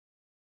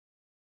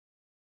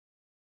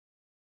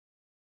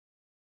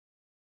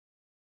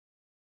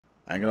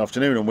And good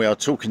afternoon, and we are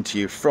talking to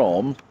you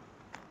from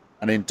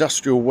an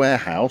industrial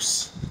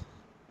warehouse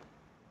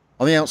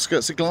on the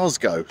outskirts of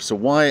Glasgow. So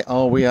why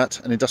are we at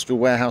an industrial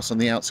warehouse on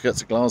the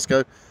outskirts of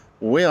Glasgow?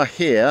 We are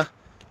here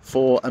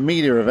for a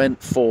media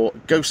event for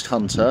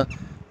Ghosthunter,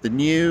 the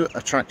new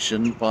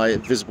attraction by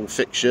Visible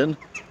Fiction.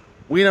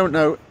 We don't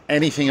know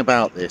anything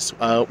about this.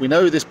 We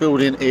know this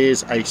building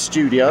is a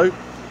studio,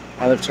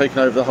 and they've taken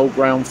over the whole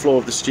ground floor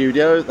of the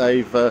studio.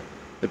 They're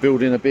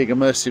building a big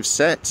immersive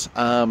set.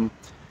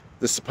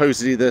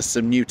 Supposedly there's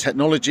some new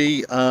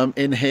technology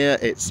in here.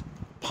 It's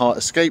part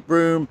escape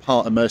room,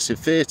 part immersive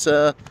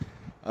theatre,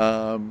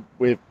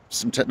 with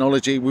some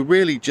technology. We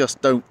really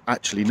just don't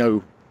actually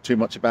know too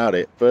much about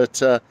it,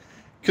 but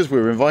because we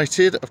were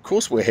invited, of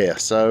course we're here.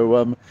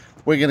 So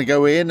we're going to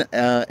go in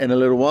a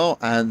little while,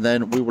 and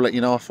then we will let you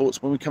know our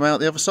thoughts when we come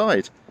out the other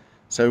side.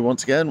 So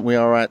once again, we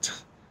are at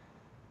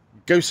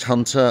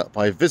Ghosthunter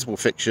by Visible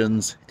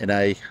Fictions in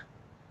a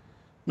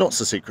not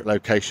so secret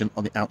location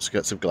on the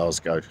outskirts of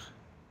Glasgow.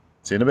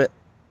 See you in a bit.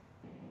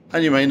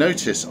 And you may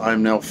notice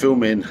I'm now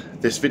filming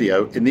this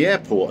video in the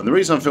airport, and the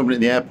reason I'm filming it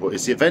in the airport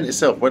is the event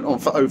itself went on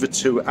for over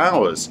 2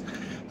 hours.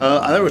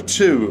 And there were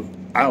 2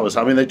 hours,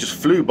 I mean, they just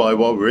flew by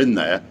while we were in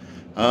there.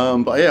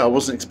 But yeah, I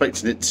wasn't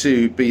expecting it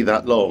to be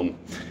that long.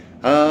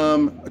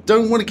 I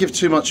don't want to give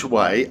too much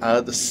away.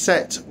 The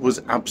set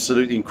was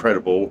absolutely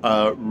incredible.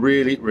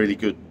 Really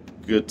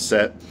good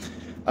set.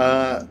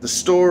 The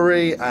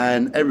story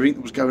and everything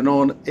that was going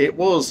on, it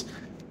was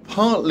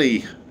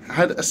partly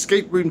had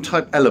escape room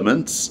type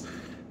elements,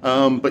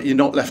 but you're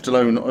not left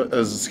alone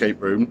as escape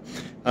room.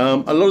 A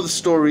lot of the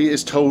story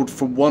is told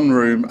from one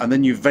room, and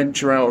then you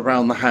venture out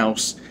around the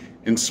house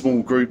in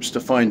small groups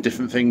to find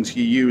different things.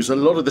 You use a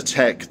lot of the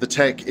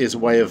tech is a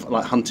way of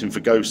like hunting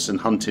for ghosts and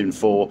hunting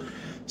for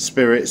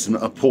spirits, and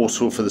a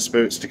portal for the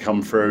spirits to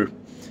come through.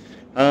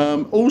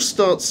 All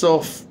starts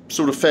off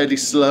sort of fairly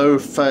slow,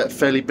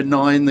 fairly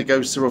benign. The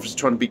ghosts are obviously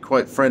trying to be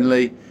quite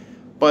friendly.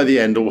 By the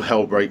end, all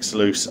hell breaks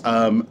loose.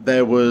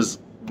 There was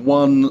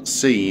one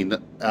scene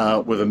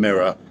with a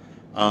mirror.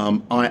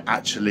 I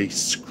actually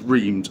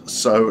screamed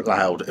so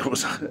loud.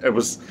 It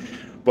was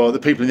well, the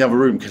people in the other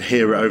room could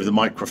hear it over the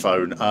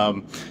microphone.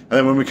 And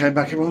then when we came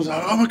back, everyone was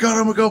like, oh my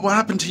god, what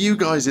happened to you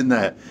guys in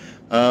there?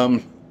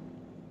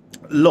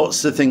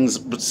 Lots of things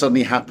would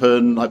suddenly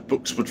happen, like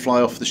books would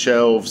fly off the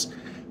shelves.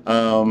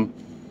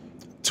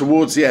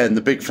 Towards the end,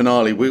 the big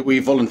finale, we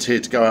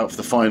volunteered to go out for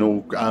the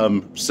final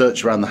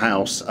search around the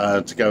house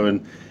to go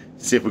and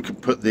see if we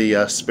could put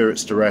the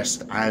spirits to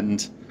rest,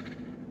 and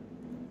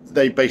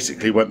they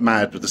basically went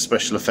mad with the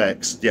special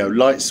effects. You know,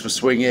 lights were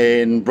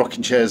swinging,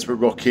 rocking chairs were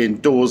rocking,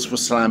 doors were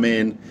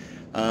slamming.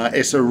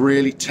 It's a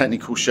really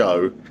technical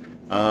show,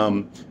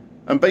 and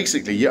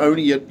basically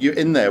you're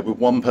in there with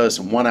one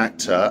person, one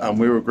actor, and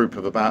we were a group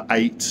of about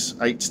 8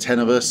 to 10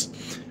 of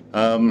us.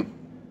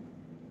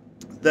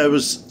 There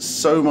was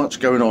so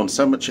much going on,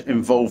 so much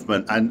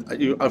involvement, and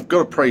I've got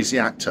to praise the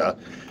actor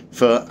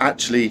for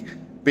actually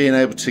being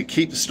able to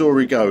keep the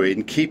story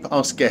going, keep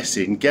us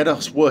guessing, get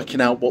us working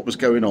out what was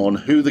going on,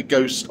 who the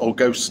ghost or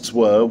ghosts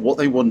were, what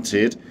they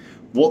wanted,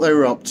 what they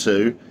were up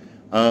to,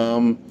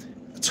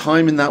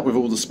 timing that with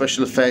all the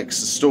special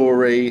effects, the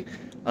story,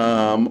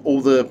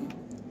 all the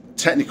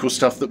technical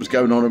stuff that was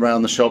going on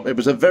around the shop. It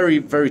was a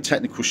very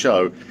technical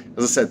show.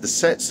 As I said, the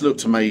sets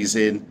looked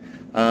amazing,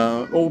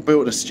 all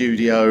built in a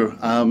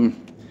studio.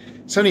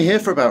 It's only here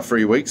for about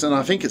 3 weeks, and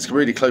I think it's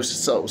really close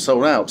to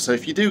sold out. So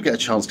if you do get a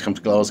chance to come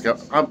to Glasgow,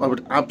 I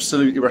would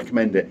absolutely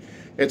recommend it.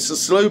 It's a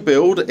slow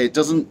build. It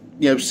doesn't,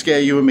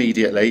 scare you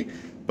immediately,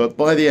 but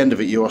by the end of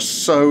it, you are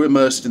so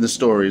immersed in the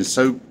story and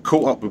so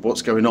caught up with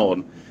what's going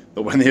on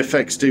that when the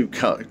effects do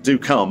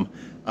come,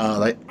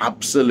 they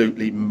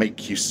absolutely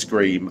make you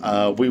scream.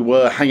 We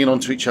were hanging on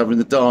to each other in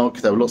the dark.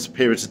 There were lots of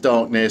periods of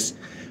darkness,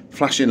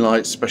 flashing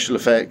lights, special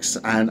effects,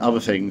 and other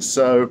things.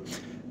 So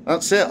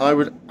that's it. I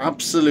would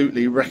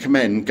absolutely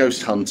recommend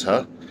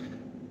Ghosthunter.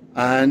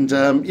 And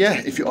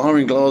yeah, if you are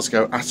in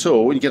Glasgow at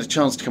all and you get a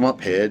chance to come up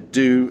here,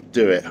 do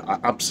it. I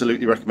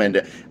absolutely recommend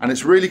it. And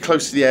it's really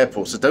close to the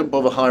airport, so don't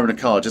bother hiring a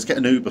car. Just get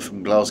an Uber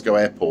from Glasgow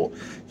Airport.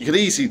 You could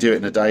easily do it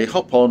in a day.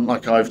 Hop on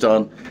like I've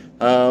done.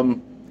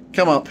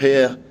 Come up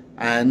here,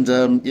 and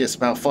yeah, it's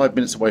about 5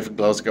 minutes away from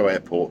Glasgow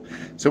Airport.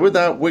 So with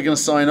that, we're going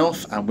to sign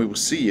off, and we will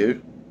see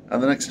you at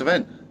the next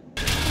event.